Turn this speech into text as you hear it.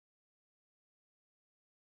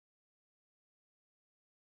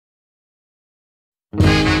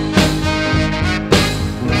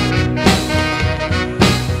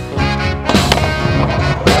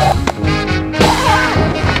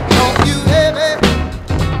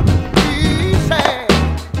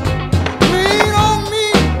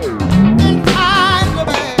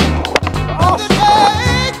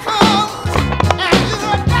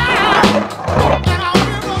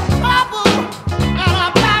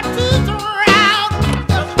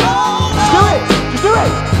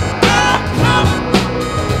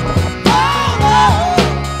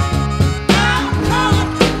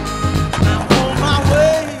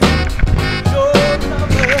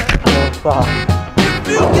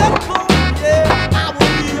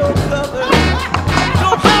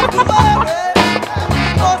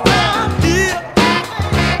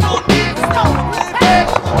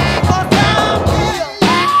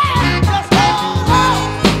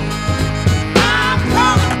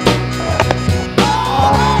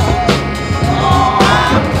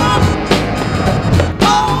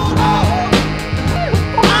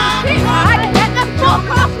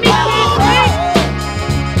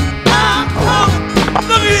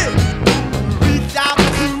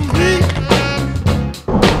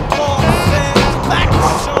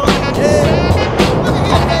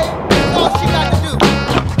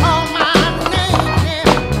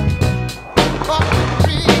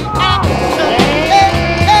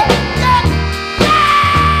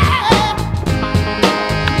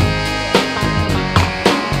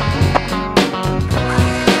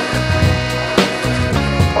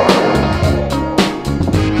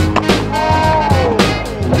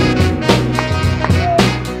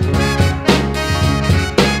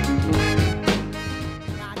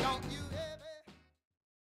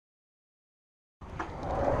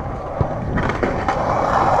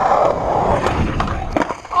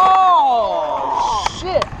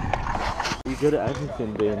Good at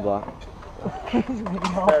everything being black.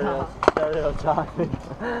 Stereotyping.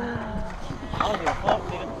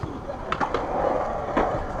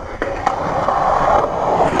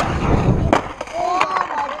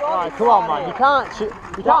 Alright, come on man, you can't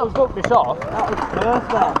fuck this off. That was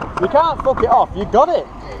perfect. You can't fuck it off, you got it.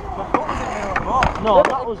 No,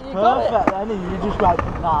 that was perfect then, and you just like,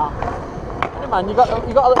 nah. Hey man, you got a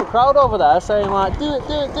little crowd over there saying like, do it,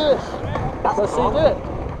 do it, do it. Let's see you do it.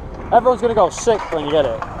 Everyone's gonna go sick when you get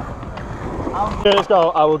it. Okay, let's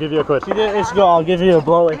go. I will give you a quiz. Let's go. I'll give you a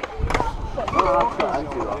blowy.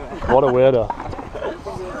 What a weirdo.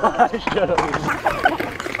 Shut up.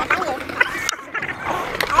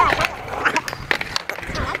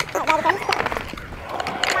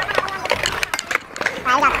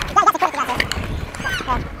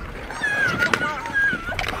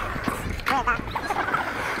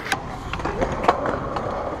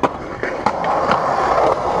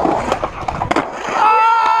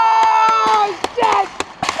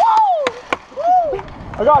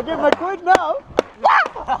 I gotta give him a quid now.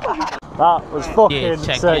 That was fucking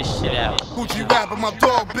check sick. This shit out. Gucci rap and my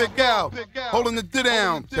dog Big Al, holding the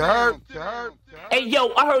down. You heard? Hey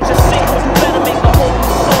yo, I heard your singles, you better make a whole new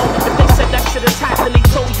song. If they said that shit is hot, then they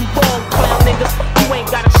told you wrong. Clown niggas, you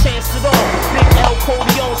ain't got a chance at all. Big L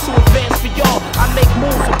Corleone, so advanced for y'all. I make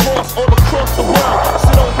moves with boss all across the world.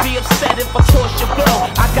 So don't be upset if I toss your girl.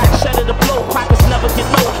 I got cheddar to blow, pockets never get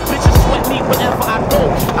low. Bitches sweat me wherever I go.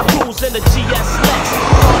 I cruise in the GS Lex,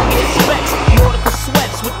 Cartier specs, Nautica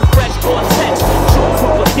sweats with the fresh Gore-Tex. True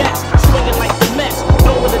for baguettes, swinging like the Mets,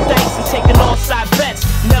 throwing the dice and taking all side bets.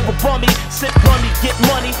 Never bummy, sip rummy, get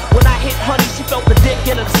money. When I hit honey, she felt the dick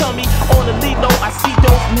in her tummy. On the Lilo, I see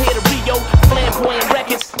dope from here to Rio. Flamboyant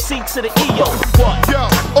records, C to the EO. What? Yo,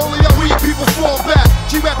 only our weak people fall back.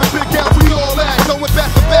 G-rapping Big Al, we all at. Going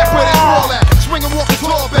back to back where they all at. Swinging, walking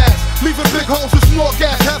tall backs, leaving big holes with small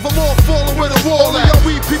gas. Have them all falling where the wall at. Only our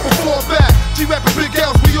weak people fall back. G-rapping Big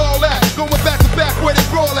Al's, we all at. Going back to back where they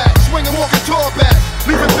brawl at. Swinging, walking tall backs,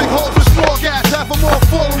 leaving big holes with small gas. Have them all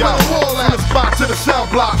falling where the wall at. From the spot to the cell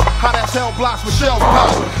block, hot ass hell blocks with shells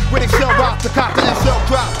pop. Where they sell rock, the cop, the SL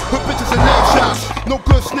drop. Put bitches in nail shops, no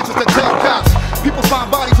good snitches that tell cops. People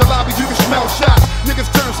find bodies in lobbies, you can smell shots.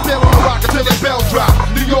 Niggas turn stale on the rock until they bell drop.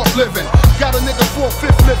 New York living, got a nigga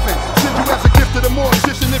 4/5 living. Send you as a gift to the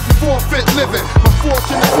mortician if you forfeit living. My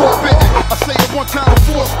fortune is forbidden. I say it one time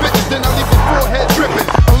before spitting, then I leave your forehead dripping.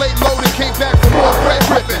 I laid low and came back for more bread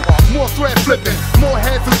ripping, more thread flipping, more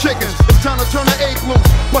head for chickens. It's time to turn the egg loose.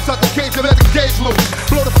 Bust out the cage and let the gauge loose.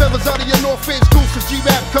 Blow the feathers out of your North Face goose. Cause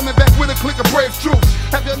G-Rap coming back with a click of brave troops.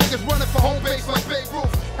 Have your niggas running for home base like Babe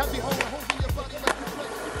Ruth. Have you holding holes in your body like you play.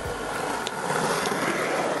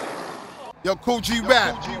 Yo, Cool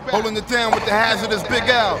G-Rap, holding it down with the hazardous Big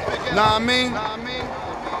Al. Nah, I mean?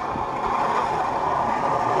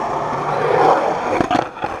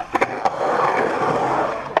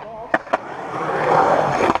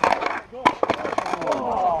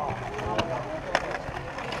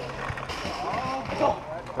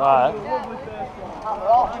 Alright.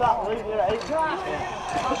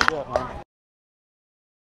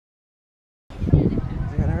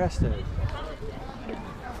 They're getting arrested.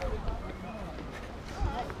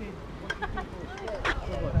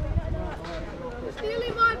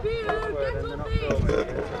 Stealing my beer! Get on me!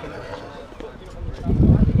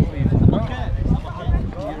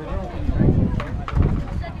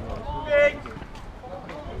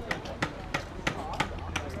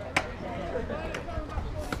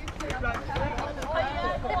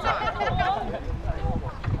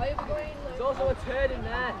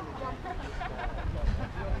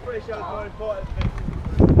 ratio is more important.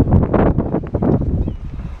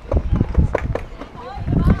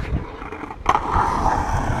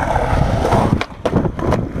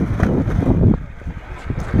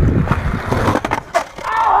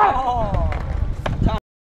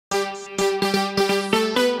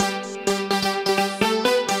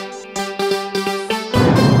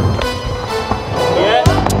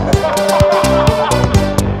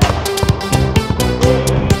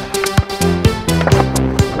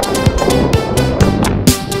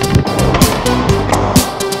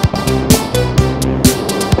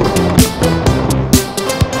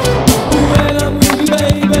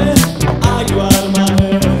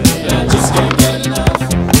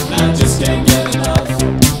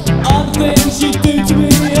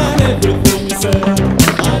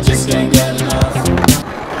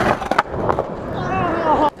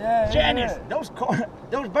 Janice,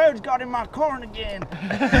 those birds got in my corn again. We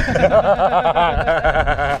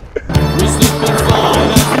slip and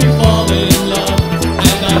slide as we fall in love,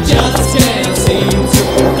 and I just can't seem to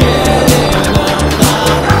get enough.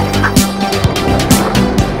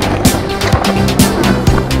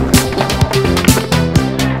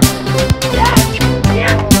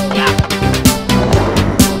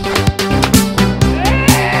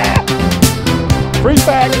 Freeze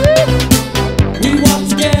back. We walk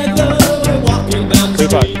together, we're walking down the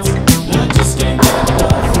street. I just can't get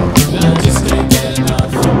enough. I just can't get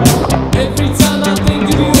enough. Every time I think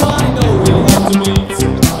of you, I know we'll have to meet.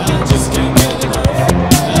 I just can't get enough.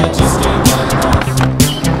 I just can't get enough.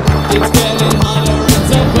 It's getting hotter and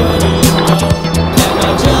tougher in love, and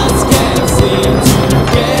I just can't seem to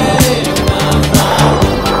get enough.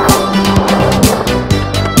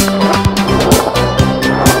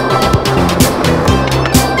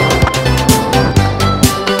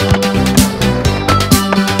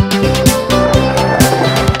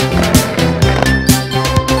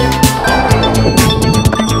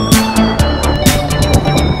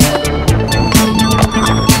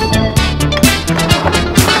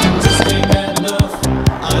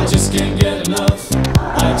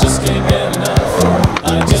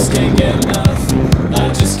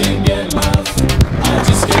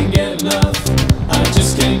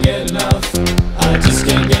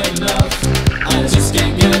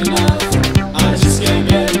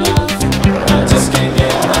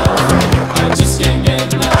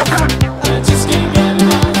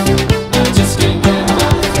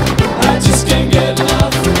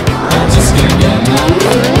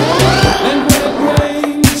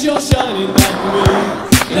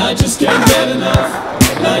 I just can't get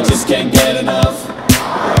enough, and I just can't get enough.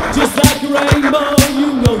 Just like a rainbow,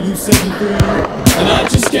 you know you set me free. And I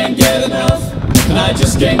just can't get enough, and I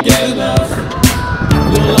just can't get enough.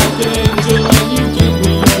 You're like an angel and you give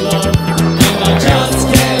me your love, and I just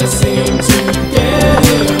can't seem to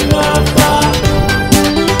get enough.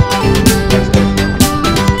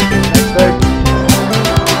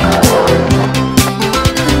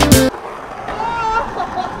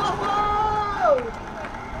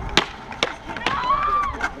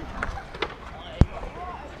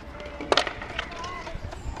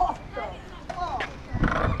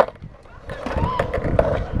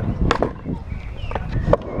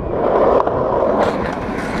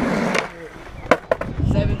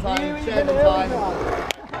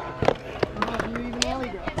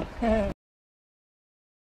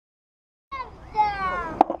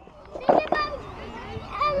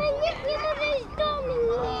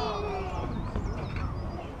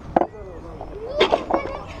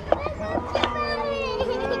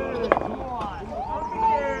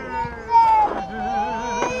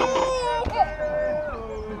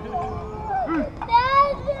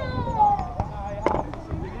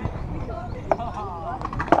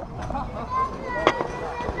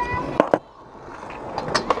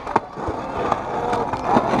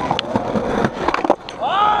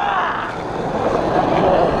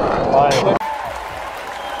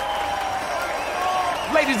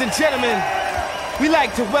 Ladies and gentlemen, we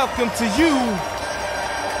like to welcome to you,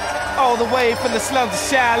 all the way from the slums of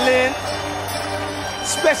Shaolin,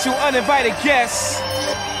 special uninvited guests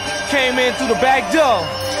came in through the back door.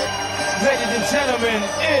 Ladies and gentlemen,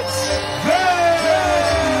 it's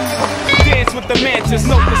Dance with the Mantis,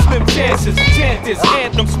 note the slim chances, chances,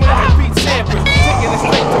 anthems, swearing beat samples, taking it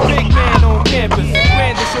straight to big man on campus,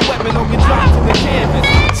 brandish your weapon or get dropped to the canvas.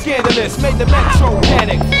 Scandalous, made the metro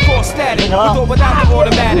panic. Core static, with or without the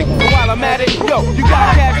automatic. And while I'm at it, yo, you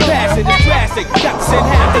gotta have passion, it's drastic. Got to send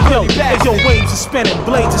half the yo, waves are spinning,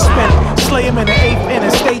 blades are spinning. Slay him in the 8th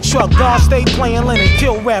inning, stay truck, guard stay playing linen.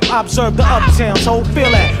 Kill rap, observe the uptown, so feel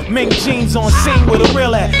that. Mink jeans on scene with a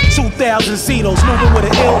real at. 2000 Zetos, moving with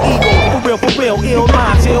an ill ego. For real, ill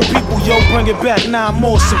minds, ill people, yo, bring it back. 9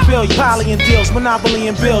 more civilian, poly and deals, monopoly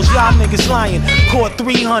and bills. Y'all niggas lying, caught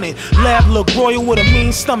 300. Lab look royal with a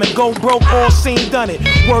mean stomach. Go broke, all seen, done it.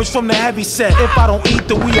 Words from the heavy set. If I don't eat,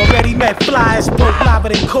 then we already met. Flies broke, liver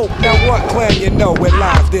than coke. Now what clan you know with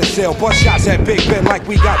lives this sell? Bust shots at Big Ben like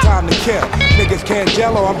we got time to kill. Niggas can't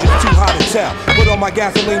jello, I'm just too hot to tell. Put on my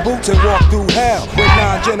gasoline boots and walk through hell. With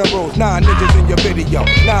 9 generals, 9 ninjas in your video.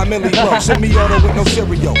 9 milli bro, send me auto with no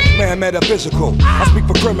cereal. Man, metaphysical. I speak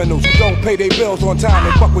for criminals who don't pay their bills on time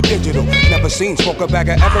and fuck with digital. Never seen smoke a bag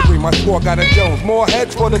of evergreen. My squad got a Jones. More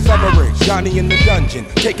heads for the Severance. Johnny in the dungeon,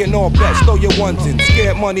 taking all bets, throw your ones in.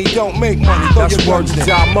 Scared money don't make money, throw your ones in.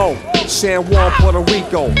 Jamo, San Juan, Puerto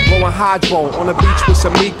Rico. Blowing hydro on the beach with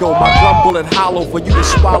some Miko. My gun bullet hollow for you to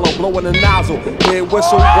swallow. Blowing the nozzle, head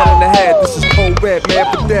whistle, one in the head. This is cold red, man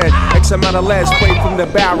for dead. X amount of lead sprayed from the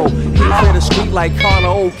barrel. He clear the street like Connor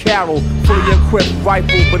O'Carroll. Fully equipped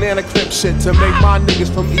rifle, banana clip shit to make my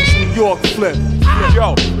niggas from East New York flip.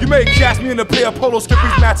 Yo, you may catch me in a pair of polo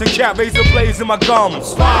skippies, matching cat, razor blades in my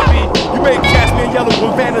gums. Bobby, you may catch me in yellow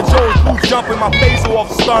with Vanna Joe's boots jumping my face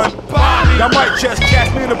off, son. Bobby, y'all might just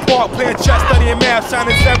catch me in the park playing chess, studying math,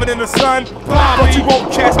 shining 7 in the sun. Bobby, but you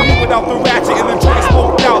won't catch me without the ratchet and the joint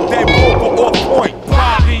smoked out, that broke off point.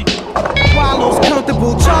 Bobby, Wallows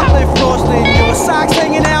comfortable, chocolate frosting. Your socks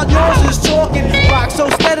hanging out, yours is talking. Rock so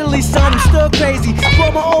steadily, son, I'm still crazy.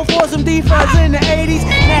 Brought my old for some D-Fuzz in the 80s.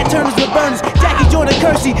 Nat Turners with burners, Jackie Jordan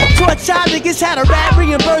Kersey. Short child niggas had a rat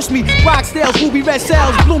reimburse me. Roxdale's, ruby red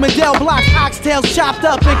cells, Bloomingdale blocks, oxtails chopped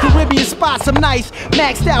up in Caribbean spots. I'm nice,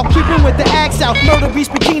 maxed out, keeping with the axe out. Murder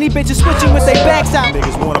beast bikini bitches switching with their backs out.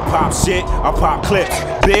 Niggas wanna pop shit, I pop clips,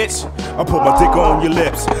 bitch. I put my dick on your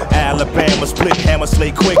lips. Alabama split hammer,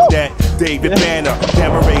 slay quick that. David Banner,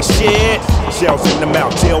 Gamma Ray shit. Shells in the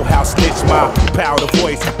mouth, jailhouse snitch, my powder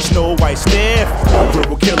voice, Snow White sniff.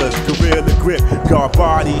 Verbal killers, gorilla grip, guard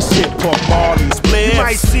body, shit, pump Marley split. You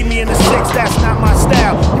might see me in the 6, that's not my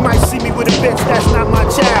style. You might see me with a bitch, that's not my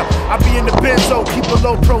child. I be in the benzo, keep a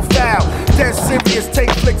low profile. Dead serious,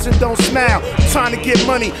 take flicks and don't smile. I'm trying to get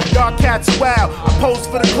money, y'all cats are wild. I pose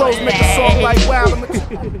for the clothes, make a song like wow.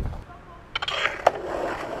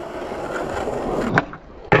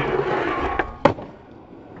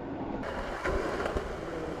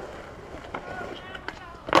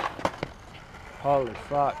 Holy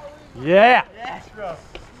fuck. Yeah! Yes, bro.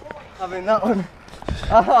 I mean, that one.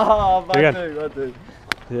 Oh, bad dude.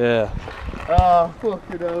 Yeah. Oh,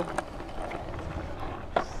 fucking hell.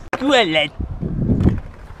 Squillet. You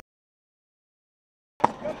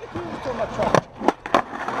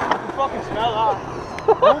fucking smell that.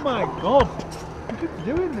 Oh my god. What are you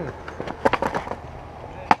doing there?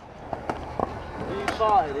 You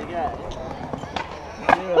farted again?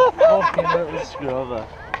 You're a fucking little scrubber.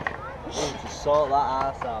 You need to sort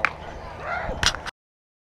that ass out.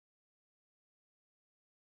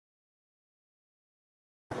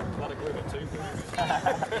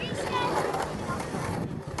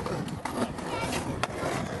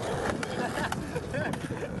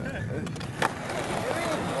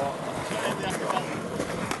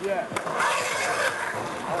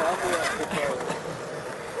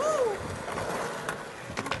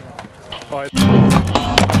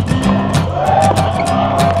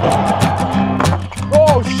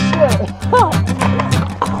 Oh shit!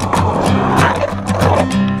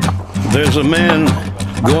 There's a man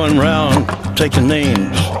going round taking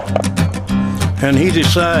names, and he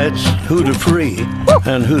decides who to free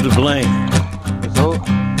and who to blame.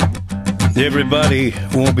 Everybody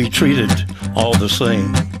won't be treated all the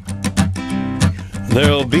same.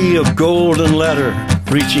 There'll be a golden ladder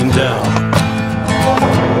reaching down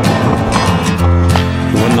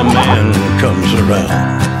when the man comes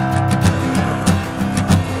around.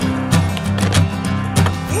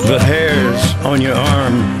 The hairs on your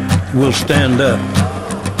arm will stand up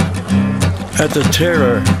at the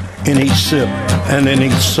terror in each sip and in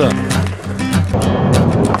each sup.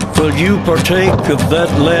 Will you partake of that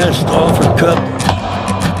last offered cup,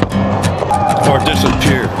 or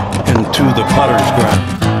disappear into the potter's ground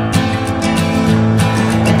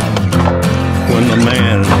when the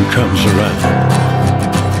man comes around?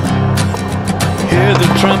 Hear the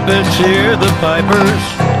trumpets, hear the pipers,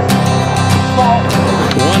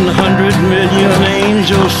 100 million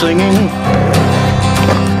angels singing.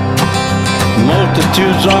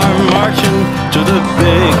 Multitudes are marching to the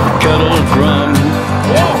big kettle drum.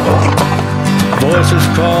 Voices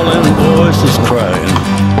calling, voices crying.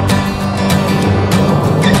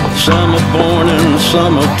 Some are born and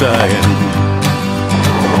some are dying.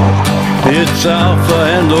 It's Alpha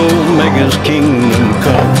and Omega's kingdom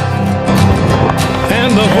come.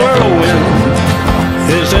 And the whirlwind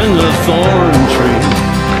is in the thorn tree.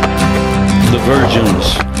 The virgins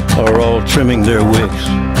are all trimming their wigs.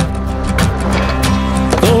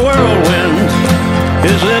 The whirlwind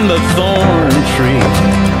is in the thorn tree.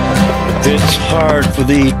 It's hard for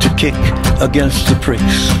thee to kick against the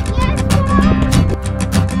pricks.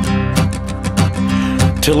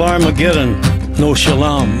 Till Armageddon, no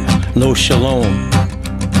shalom, no shalom.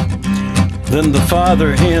 Then the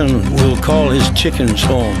father hen will call his chickens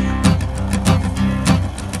home.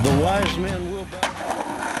 The wise men will bow.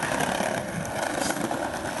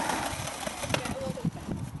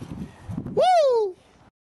 Woo!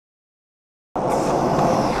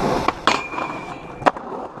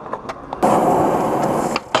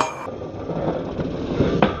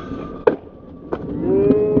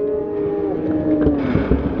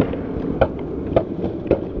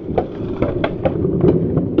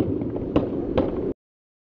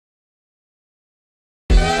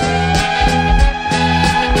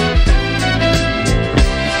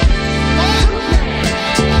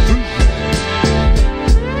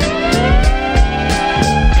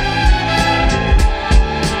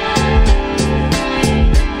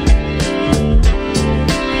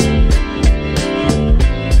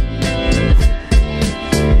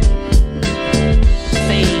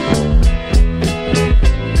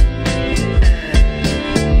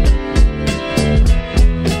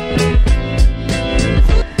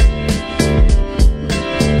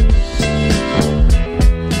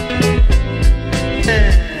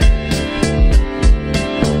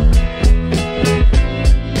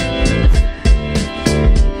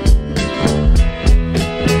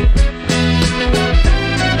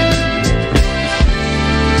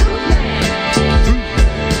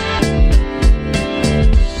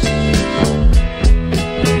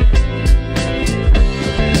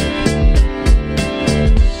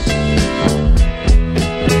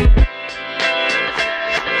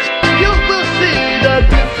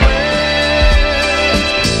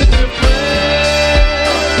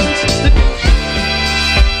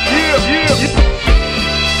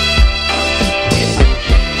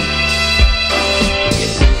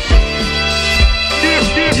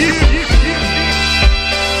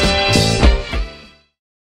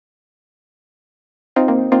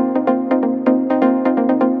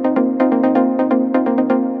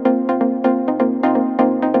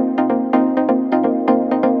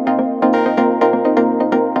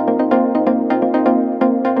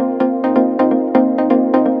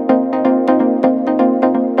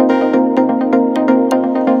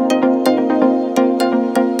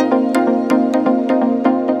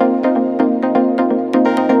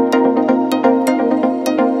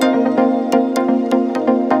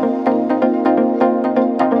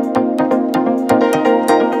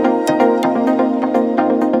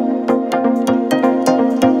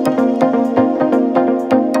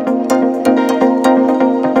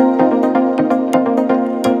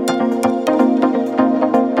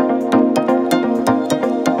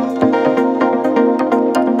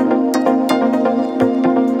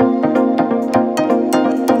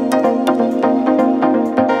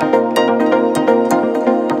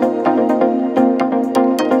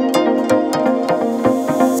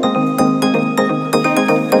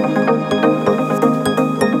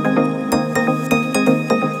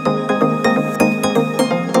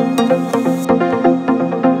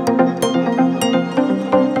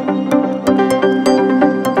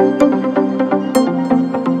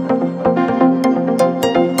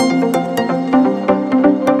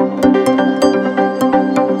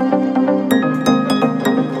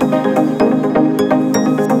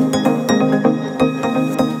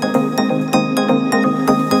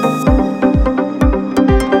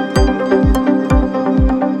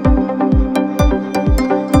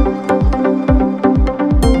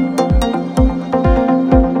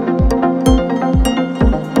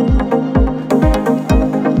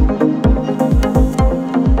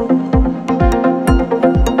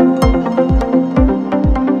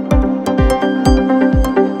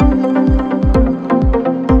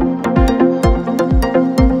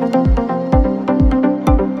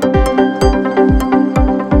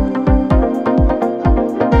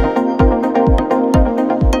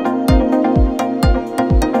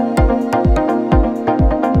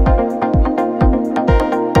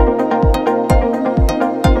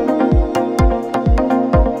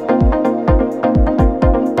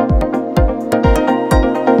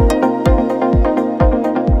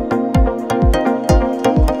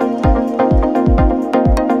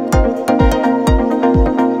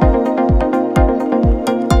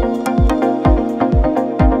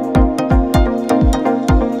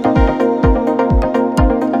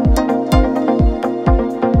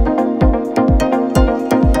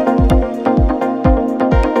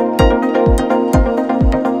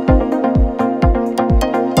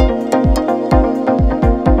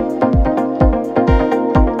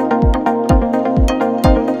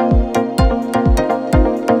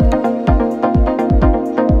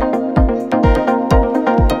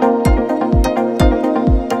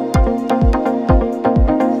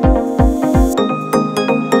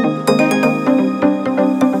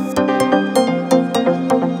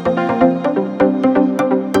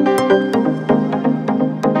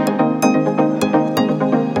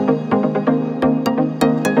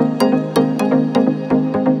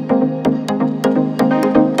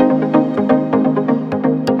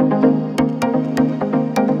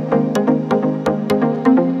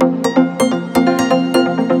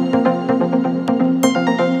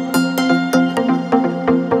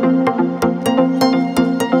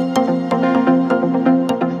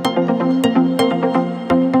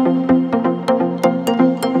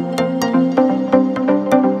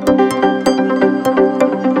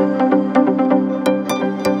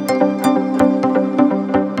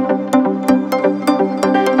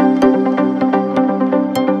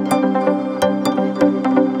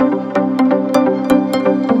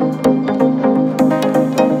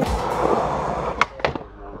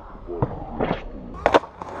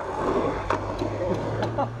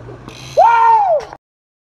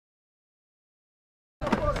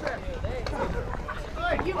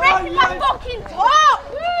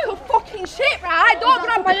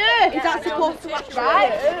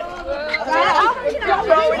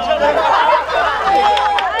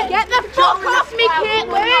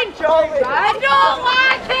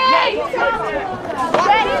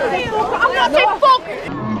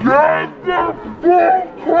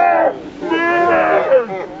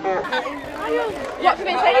 What have you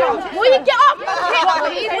been saying about it? Will you get off my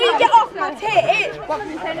tit? Will you get off my tit? What have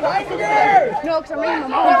you been saying about it? No, because I'm ringing my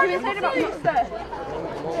mum. What have you been saying about it?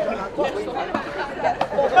 What have you been saying about it?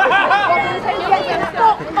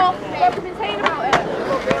 Fuck off. What have you been saying about it?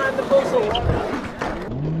 Behind the puzzle.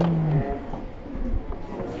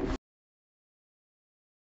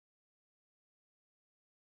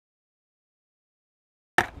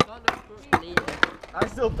 I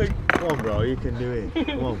still think, come on bro, you can do it.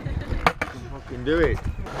 Come on. You can fucking do it.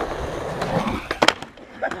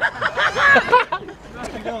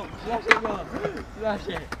 Smash it up, smash it up, smash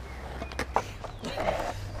it.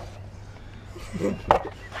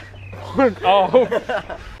 Oh.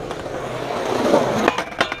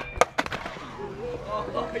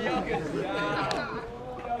 Yoga's down.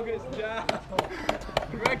 Yoga's down.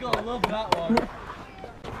 Regular love that one.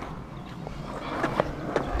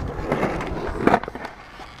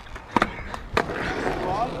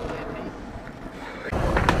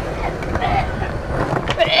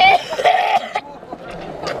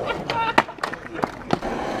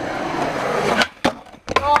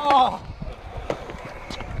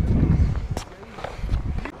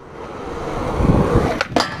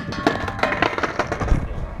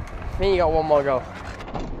 I think you got one more go.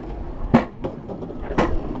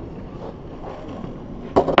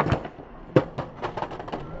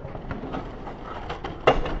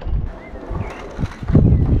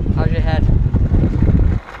 How's your head?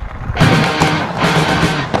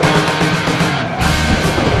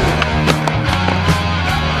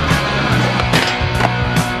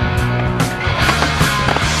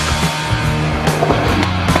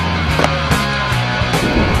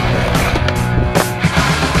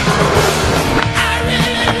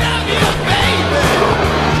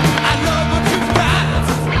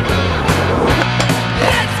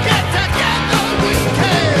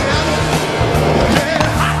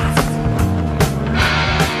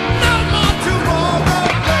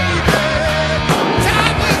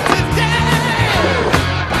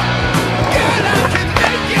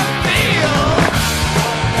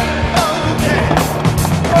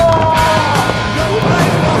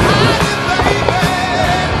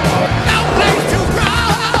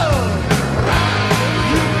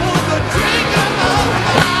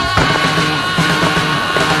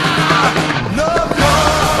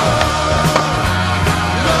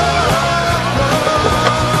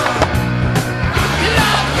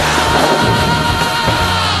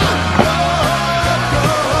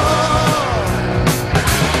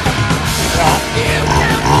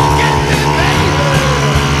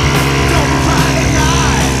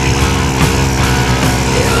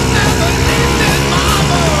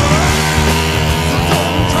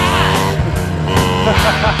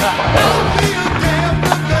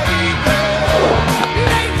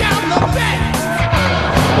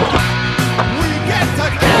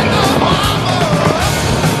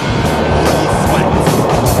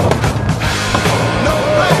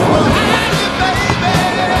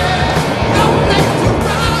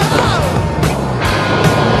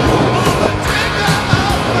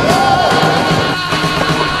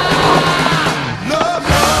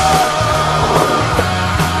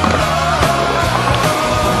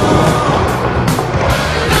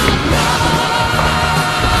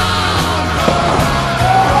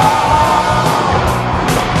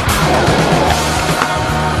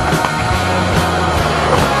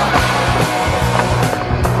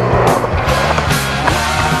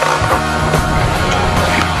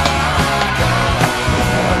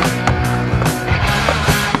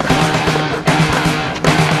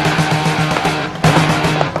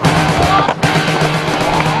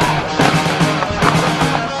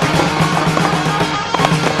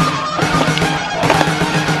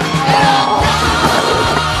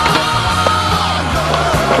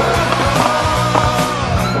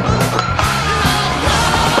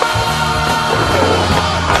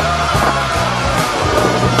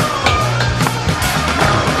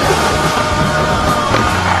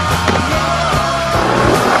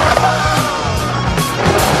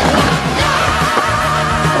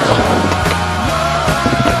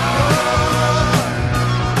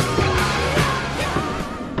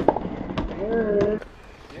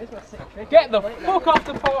 Get the fuck off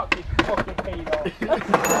the park, you fucking pedo.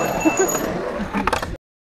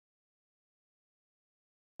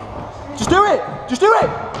 Just do it! Just do it!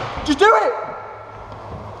 Just do it!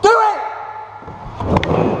 Do it!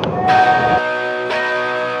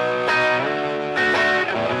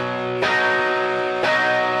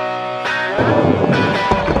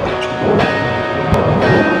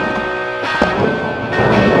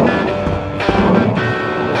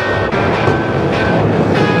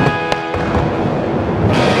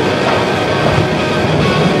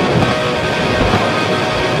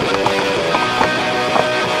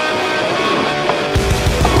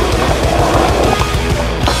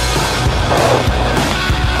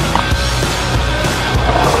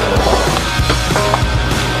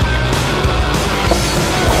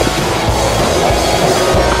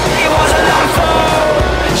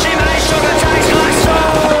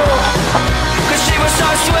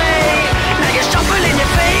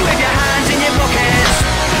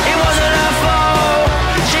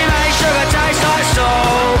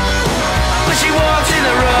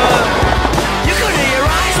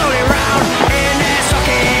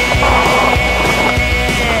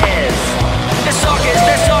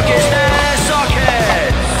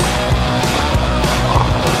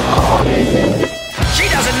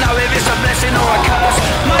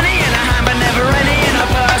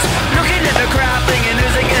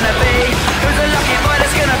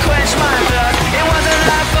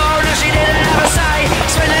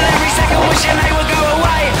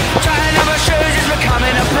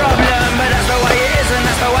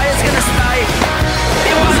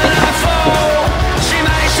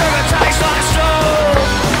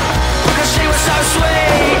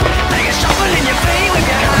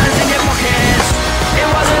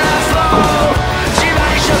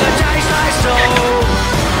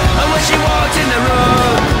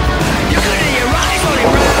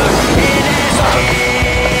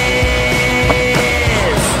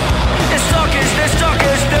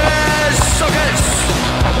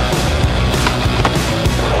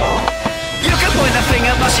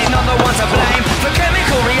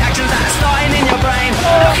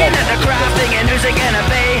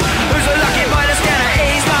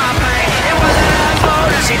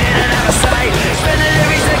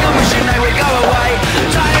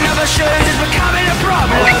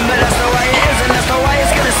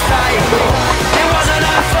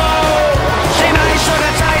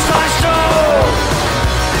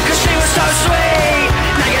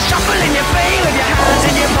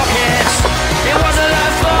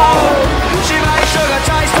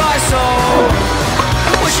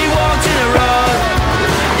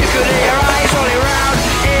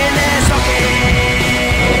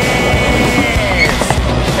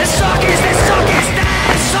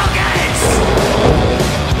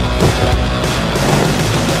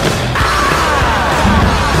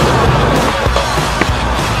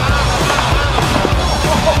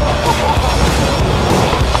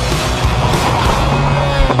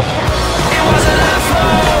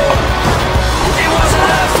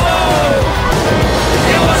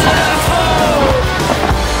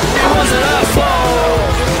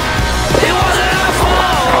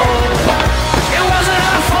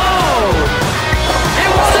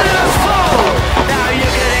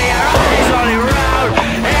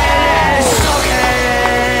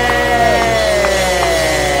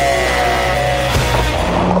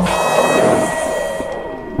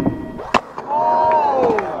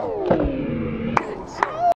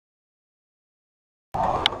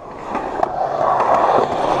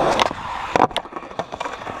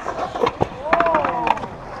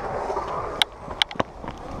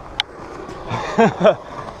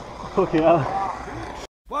 Fucking hell.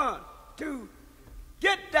 1, 2,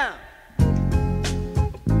 get down.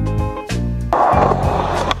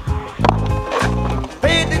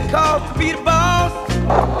 Paid the cost to be the boss.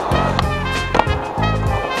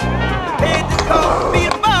 Paid the cost to be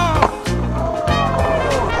the boss.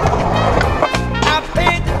 I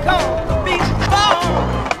paid the cost to be the boss.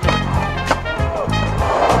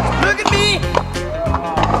 Look at me.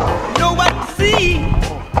 You know what to see.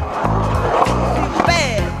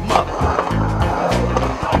 Bad mother.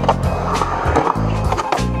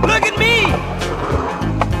 Look at me.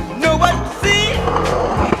 Know what to see?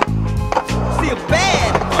 See a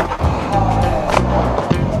bad mother.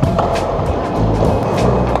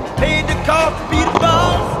 Paid the cost to be the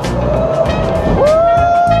boss.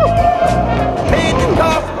 Paid the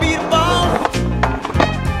cost to be the boss.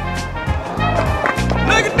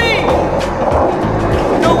 Look at me.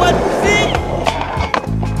 Know what to see?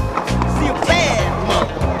 See a bad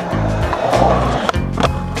mother.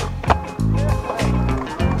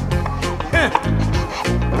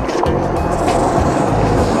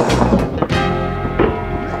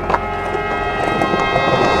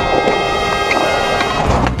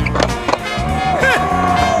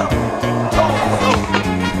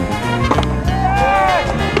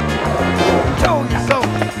 Told you so.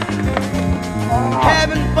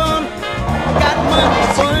 Having fun, got money to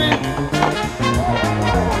burn.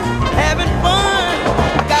 Having fun,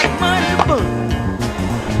 got money to burn.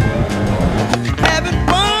 Having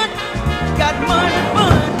fun, got money to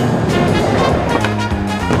burn.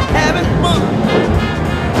 Having fun,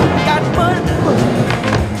 got money to burn.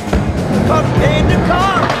 Cause paid the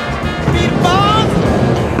car, be the boss.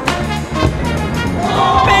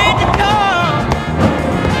 Paid the car,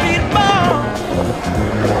 be the boss.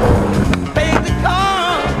 Paid the car,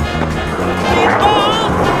 be the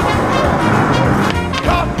boss.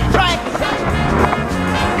 Caught the tractor,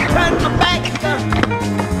 turned my back,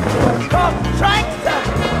 caught the tractor,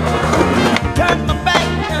 turned my back.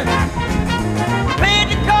 Paid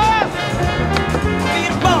the car, be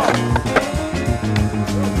the boss.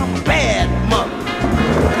 I'm a bad mother.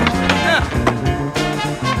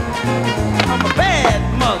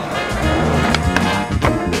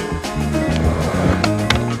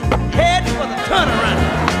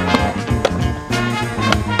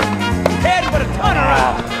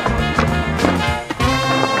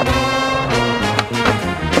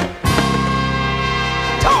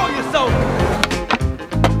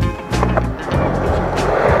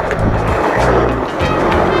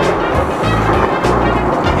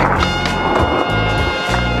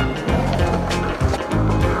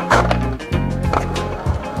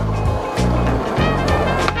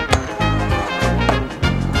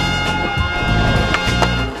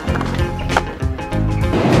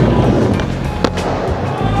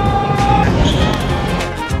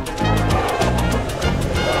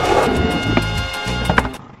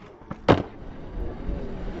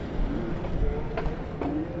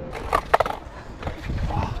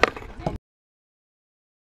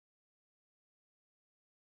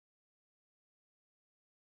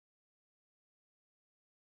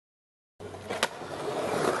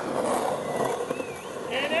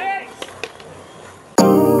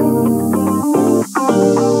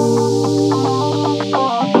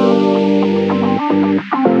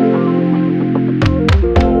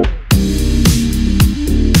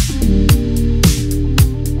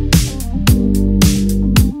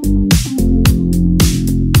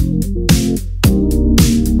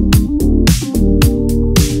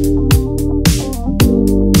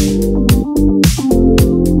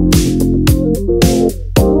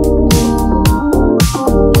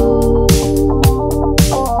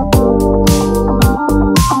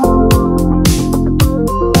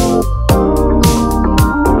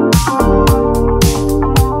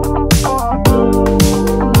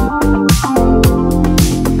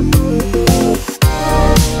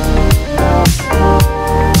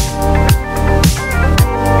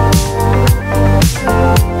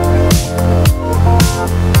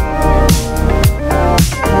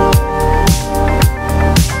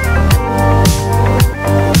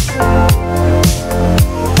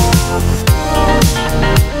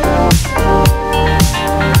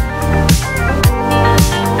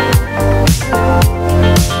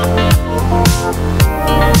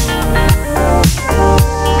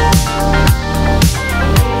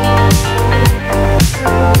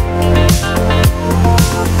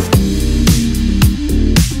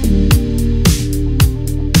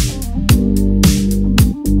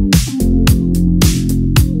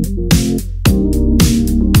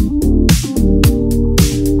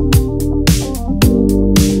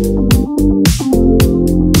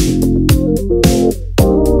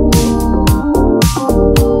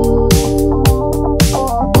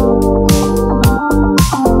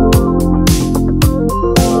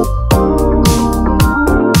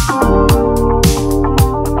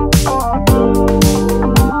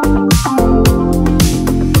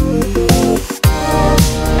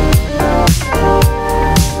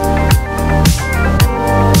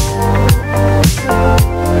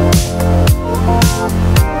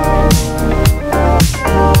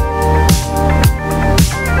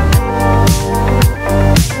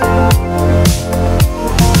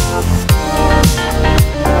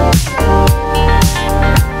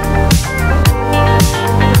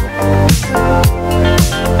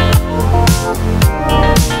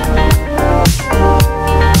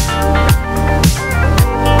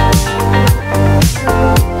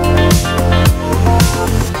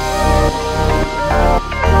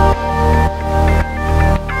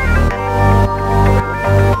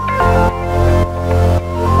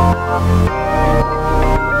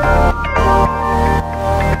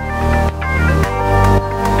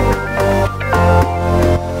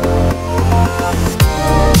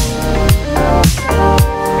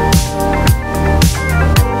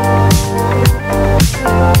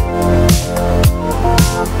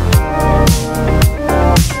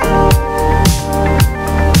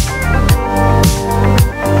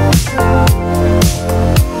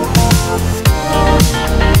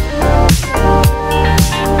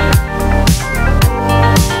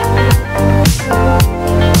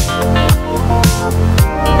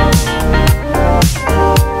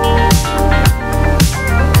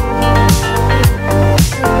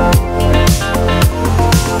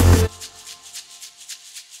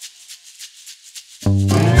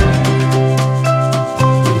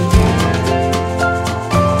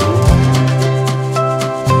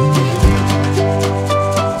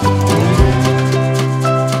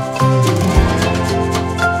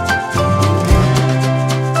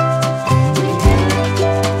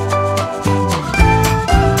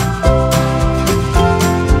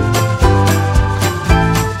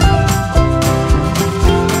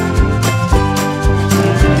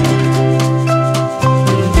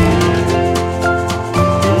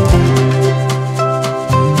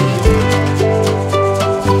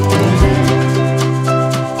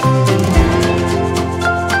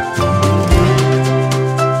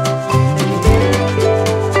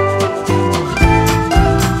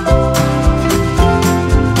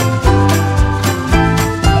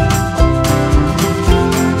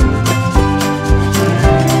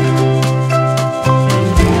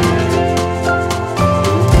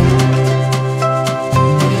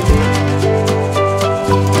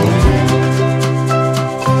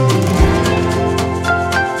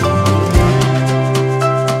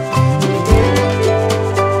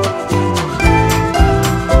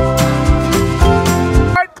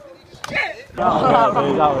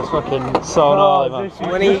 fucking so gnarly, man.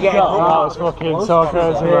 When are you getting home? That was fucking so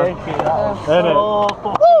crazy, man. Isn't it? Oh,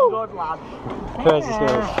 fucking good, lad. Crazy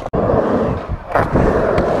skills.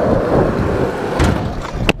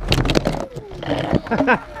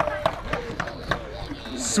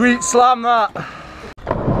 Sweet slam that.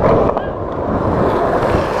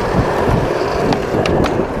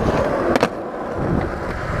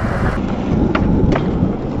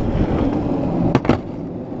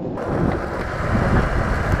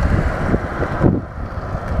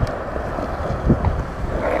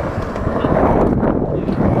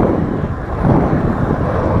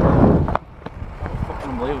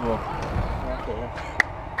 Unbelievable.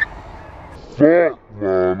 Fuck,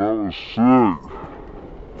 man, that was sick.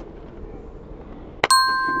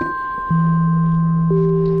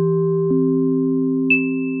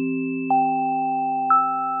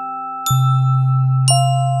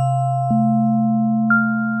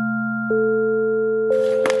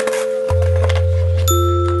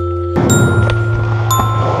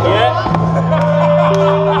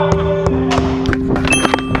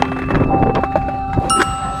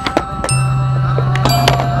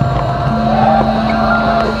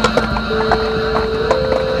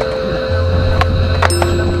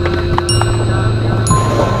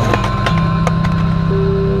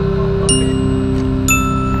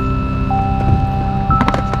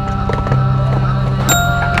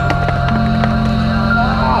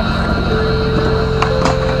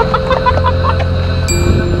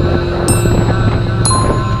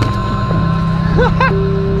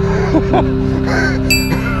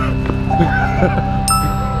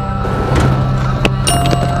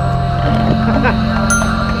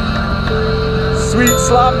 Sweet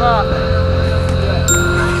slam that.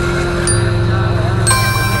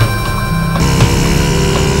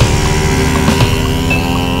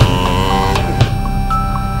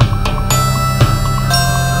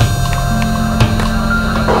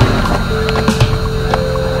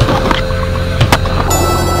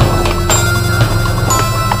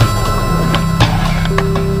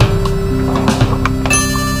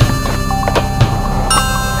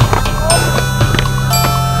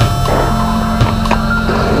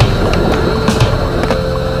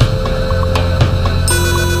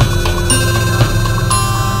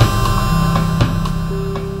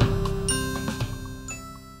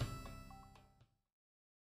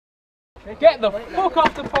 Get the fuck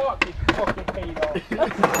off the park, you fucking pedo.